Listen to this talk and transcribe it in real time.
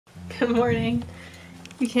Good morning.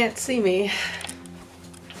 You can't see me.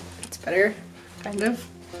 It's better, kind of.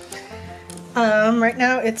 Right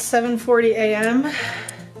now it's 7:40 a.m.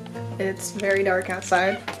 It's very dark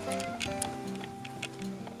outside.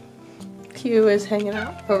 Q is hanging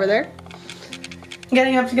out over there.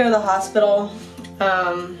 Getting up to go to the hospital.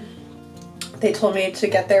 They told me to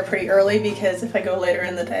get there pretty early because if I go later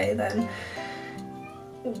in the day, then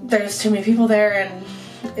there's too many people there, and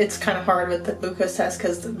it's kind of hard with the glucose test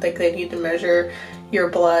because they need to measure your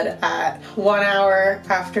blood at 1 hour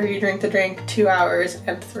after you drink the drink, 2 hours,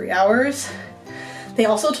 and 3 hours. They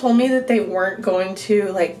also told me that they weren't going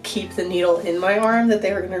to like keep the needle in my arm, that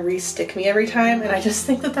they were going to re-stick me every time, and I just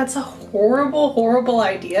think that that's a horrible, horrible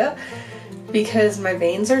idea because my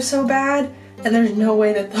veins are so bad and there's no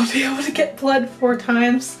way that they'll be able to get blood 4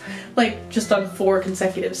 times, like just on 4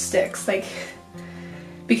 consecutive sticks. Like,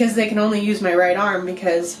 because they can only use my right arm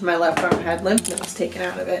because my left arm had lymph nodes taken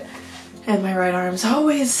out of it. And my right arm's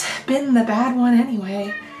always been the bad one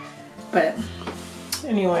anyway. But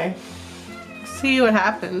anyway, see what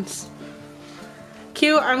happens.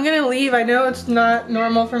 Q, I'm gonna leave. I know it's not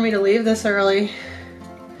normal for me to leave this early.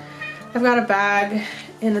 I've got a bag,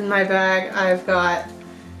 and in my bag I've got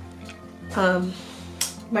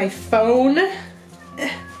my phone.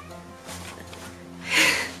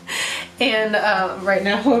 And right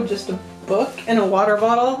now just a book and a water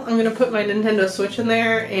bottle. I'm gonna put my Nintendo Switch in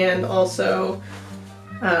there, and also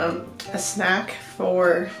a snack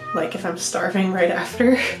for like if I'm starving right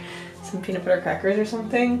after. Some peanut butter crackers or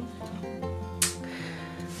something.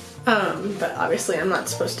 But obviously I'm not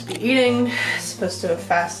supposed to be eating. I'm supposed to have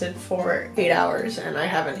fasted for 8 hours, and I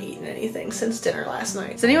haven't eaten anything since dinner last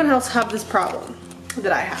night. Does anyone else have this problem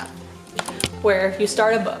that I have? Where if you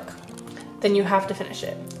start a book, then you have to finish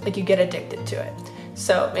it. Like, you get addicted to it.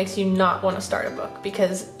 So it makes you not want to start a book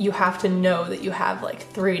because you have to know that you have like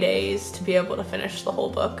 3 days to be able to finish the whole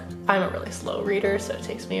book. I'm a really slow reader, so it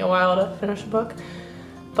takes me a while to finish a book.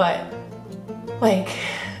 But like,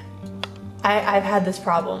 I've had this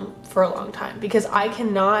problem for a long time because I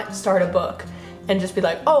cannot start a book and just be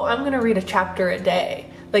like, oh, I'm gonna read a chapter a day.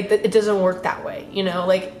 Like, it doesn't work that way, you know?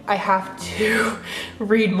 Like, I have to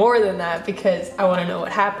read more than that because I want to know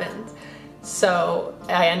what happens. So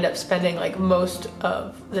I end up spending like most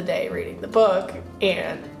of the day reading the book,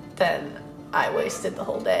 and then I wasted the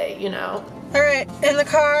whole day, you know? All right, in the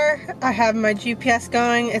car, I have my GPS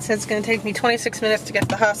going. It says it's gonna take me 26 minutes to get to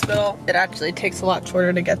the hospital. It actually takes a lot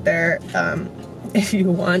shorter to get there if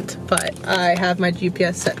you want, but I have my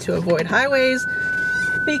GPS set to avoid highways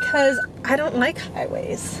because I don't like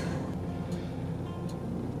highways.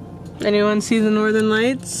 Anyone see the Northern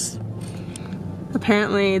Lights?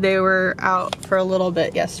 Apparently they were out for a little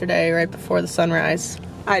bit yesterday, right before the sunrise.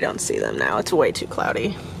 I don't see them now, it's way too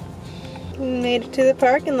cloudy. Made it to the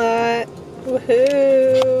parking lot.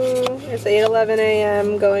 Woohoo! It's 8:11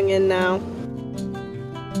 a.m. going in now.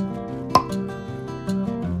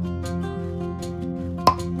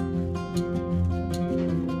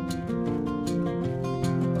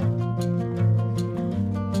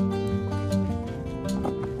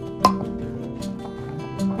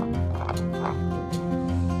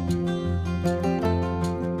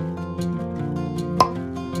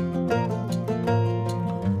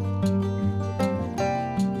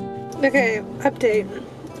 Okay, update.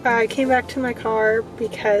 I came back to my car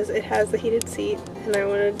because it has the heated seat and I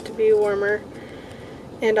wanted it to be warmer.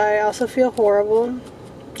 And I also feel horrible.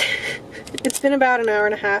 It's been about an hour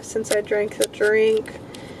and a half since I drank the drink.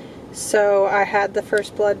 So I had the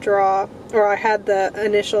first blood draw, or I had the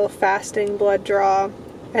initial fasting blood draw,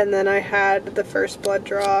 and then I had the first blood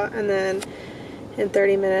draw, and then in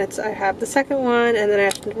 30 minutes I have the second one, and then I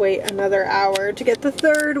have to wait another hour to get the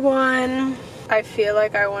third one. I feel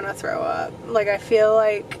like I want to throw up. Like, I feel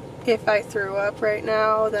like if I threw up right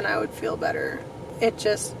now, then I would feel better. It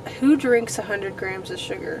just, who drinks 100 grams of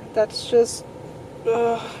sugar? That's just,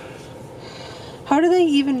 ugh. How do they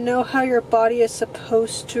even know how your body is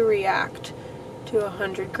supposed to react to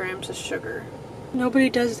 100 grams of sugar? Nobody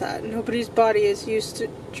does that. Nobody's body is used to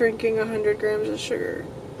drinking 100 grams of sugar.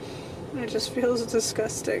 It just feels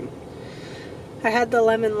disgusting. I had the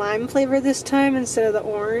lemon lime flavor this time instead of the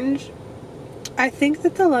orange. I think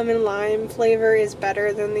that the lemon lime flavor is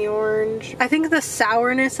better than the orange. I think the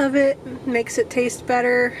sourness of it makes it taste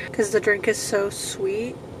better because the drink is so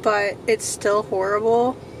sweet, but it's still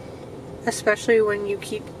horrible, especially when you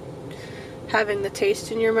keep having the taste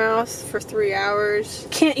in your mouth for 3 hours.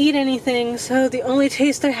 Can't eat anything, so the only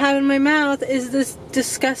taste I have in my mouth is this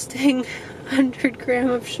disgusting 100 gram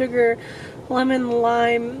of sugar lemon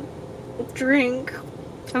lime drink.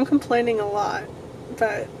 I'm complaining a lot,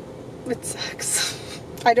 but it sucks.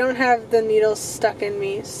 I don't have the needles stuck in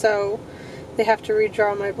me, so they have to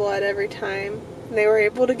redraw my blood every time. And they were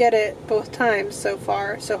able to get it both times so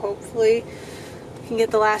far, so hopefully we can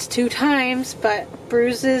get the last 2 times, but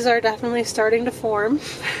bruises are definitely starting to form.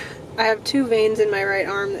 I have 2 veins in my right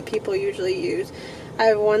arm that people usually use. I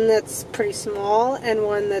have one that's pretty small and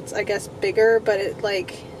one that's, I guess, bigger, but it,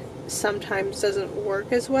 like, sometimes doesn't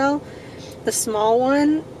work as well. The small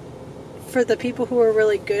one, for the people who are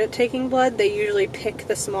really good at taking blood, they usually pick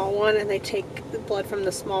the small one and they take the blood from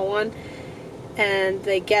the small one and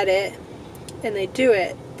they get it and they do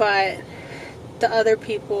it, but the other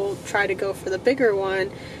people try to go for the bigger one,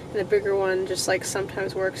 and the bigger one just, like,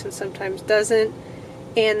 sometimes works and sometimes doesn't.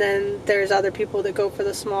 And then there's other people that go for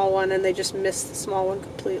the small one and they just miss the small one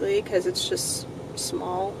completely because it's just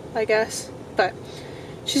small, I guess. But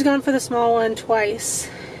she's gone for the small one twice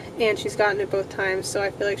and she's gotten it both times, so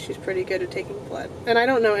I feel like she's pretty good at taking blood. And I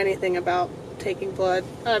don't know anything about taking blood.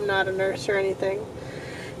 I'm not a nurse or anything.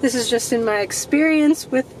 This is just in my experience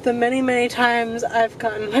with the many, many times I've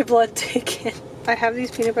gotten my blood taken. I have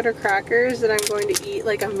these peanut butter crackers that I'm going to eat,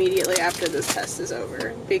 like, immediately after this test is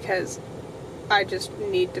over because I just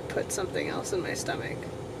need to put something else in my stomach.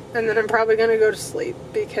 And then I'm probably gonna go to sleep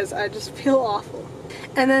because I just feel awful.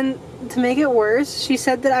 And then to make it worse, she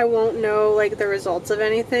said that I won't know, like, the results of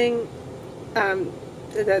anything,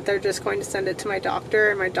 that they're just going to send it to my doctor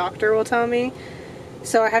and my doctor will tell me.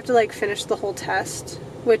 So I have to, like, finish the whole test,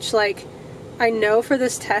 which, like, I know for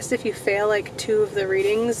this test if you fail, like, 2 of the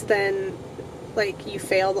readings, then, like, you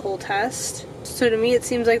fail the whole test. So to me it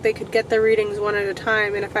seems like they could get the readings one at a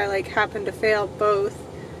time, and if I, like, happen to fail both,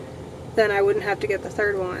 then I wouldn't have to get the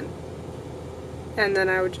 3rd one. And then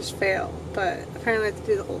I would just fail. But apparently I have to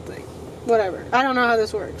do the whole thing. Whatever. I don't know how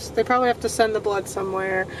this works. They probably have to send the blood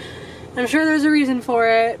somewhere. I'm sure there's a reason for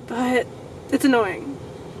it, but it's annoying.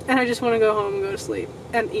 And I just want to go home and go to sleep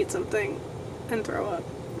and eat something and throw up.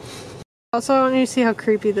 Also, I want you to see how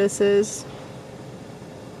creepy this is.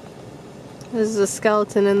 This is a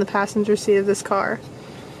skeleton in the passenger seat of this car.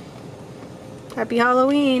 Happy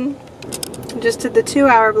Halloween! Just did the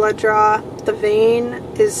 2-hour blood draw. The vein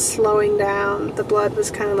is slowing down. The blood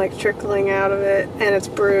was kind of like trickling out of it, and it's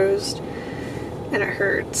bruised, and it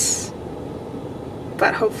hurts.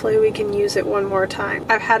 But hopefully we can use it one more time.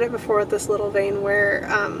 I've had it before with this little vein where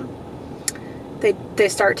they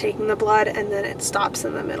start taking the blood and then it stops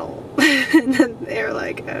in the middle. And then they're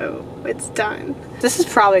like, oh, it's done. This is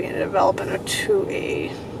probably going to develop into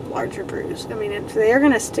a larger bruise. I mean, if they're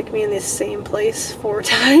going to stick me in the same place 4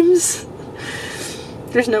 times,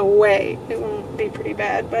 there's no way it won't be pretty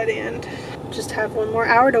bad by the end. Just have 1 more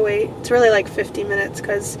hour to wait. It's really like 50 minutes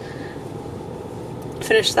because I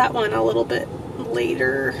finished that one a little bit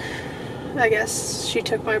later. I guess she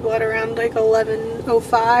took my blood around like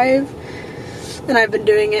 11:05. And I've been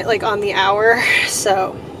doing it, like, on the hour,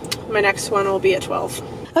 so my next one will be at 12.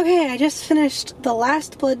 Okay, I just finished the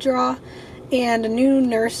last blood draw, and a new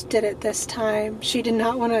nurse did it this time. She did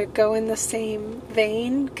not want to go in the same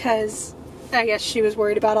vein, because I guess she was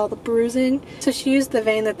worried about all the bruising. So she used the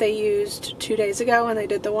vein that they used 2 days ago when they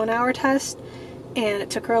did the 1-hour test, and it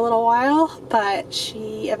took her a little while, but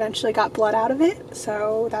she eventually got blood out of it,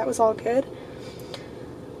 so that was all good.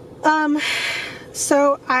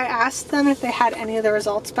 So I asked them if they had any of the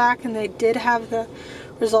results back, and they did have the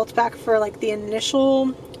results back for, like, the initial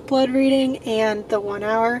blood reading and the 1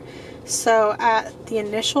 hour. So at the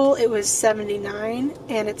initial it was 79,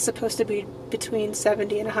 and it's supposed to be between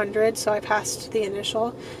 70 and 100, so I passed the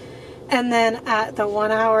initial. And then at the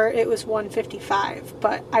 1 hour it was 155,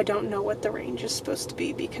 but I don't know what the range is supposed to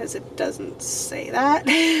be because it doesn't say that.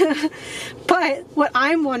 But what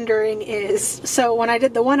I'm wondering is, so when I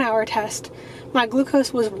did the 1 hour test, my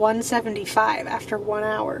glucose was 175 after 1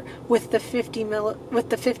 hour with the 50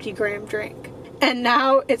 gram drink. And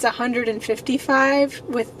now it's 155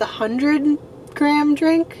 with the 100 gram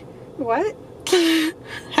drink? What?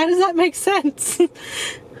 How does that make sense?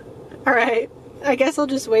 Alright, I guess I'll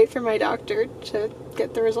just wait for my doctor to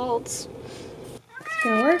get the results. It's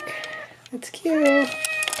gonna work. It's cute.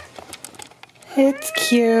 It's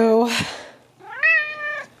cute.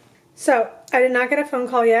 So, I did not get a phone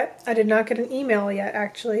call yet. I did not get an email yet,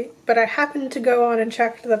 actually. But I happened to go on and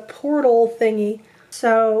check the portal thingy.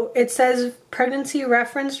 So, it says pregnancy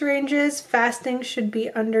reference ranges. Fasting should be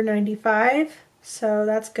under 95. So,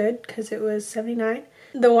 that's good because it was 79.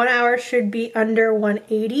 The 1 hour should be under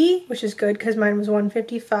 180, which is good because mine was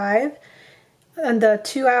 155. And the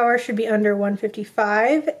 2 hour should be under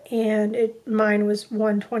 155, and mine was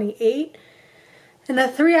 128. And the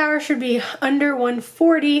 3 hour should be under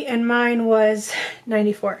 140, and mine was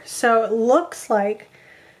 94. So it looks like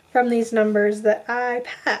from these numbers that I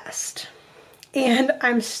passed. And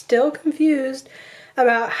I'm still confused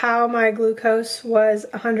about how my glucose was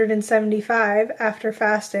 175 after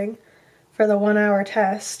fasting for the 1 hour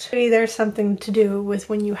test. Maybe there's something to do with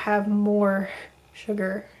when you have more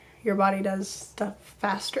sugar, your body does stuff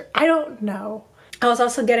faster. I don't know. I was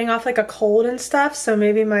also getting off like a cold and stuff, so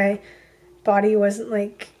maybe my body wasn't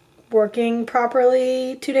like working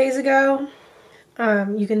properly 2 days ago.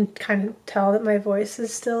 You can kind of tell that my voice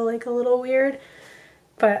is still like a little weird,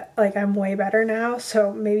 but like I'm way better now,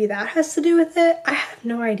 so maybe that has to do with it. I have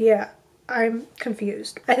no idea. I'm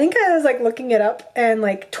confused. I think I was like looking it up and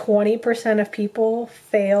like 20% of people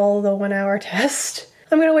fail the 1 hour test.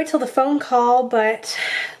 I'm gonna wait till the phone call, but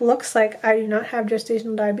looks like I do not have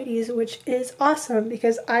gestational diabetes, which is awesome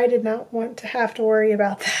because I did not want to have to worry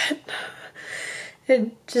about that.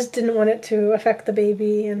 I just didn't want it to affect the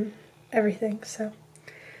baby and everything, so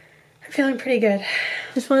I'm feeling pretty good.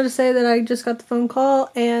 Just wanted to say that I just got the phone call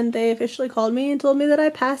and they officially called me and told me that I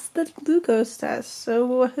passed the glucose test, so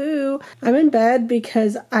woohoo. I'm in bed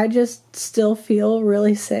because I just still feel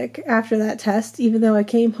really sick after that test. Even though I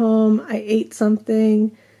came home, I ate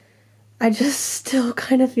something, I just still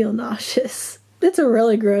kind of feel nauseous. It's a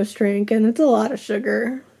really gross drink and it's a lot of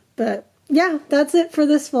sugar, but yeah, that's it for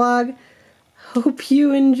this vlog. Hope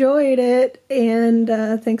you enjoyed it, and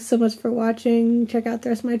thanks so much for watching. Check out the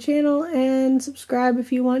rest of my channel and subscribe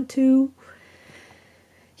if you want to.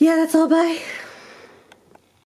 Yeah, that's all. Bye.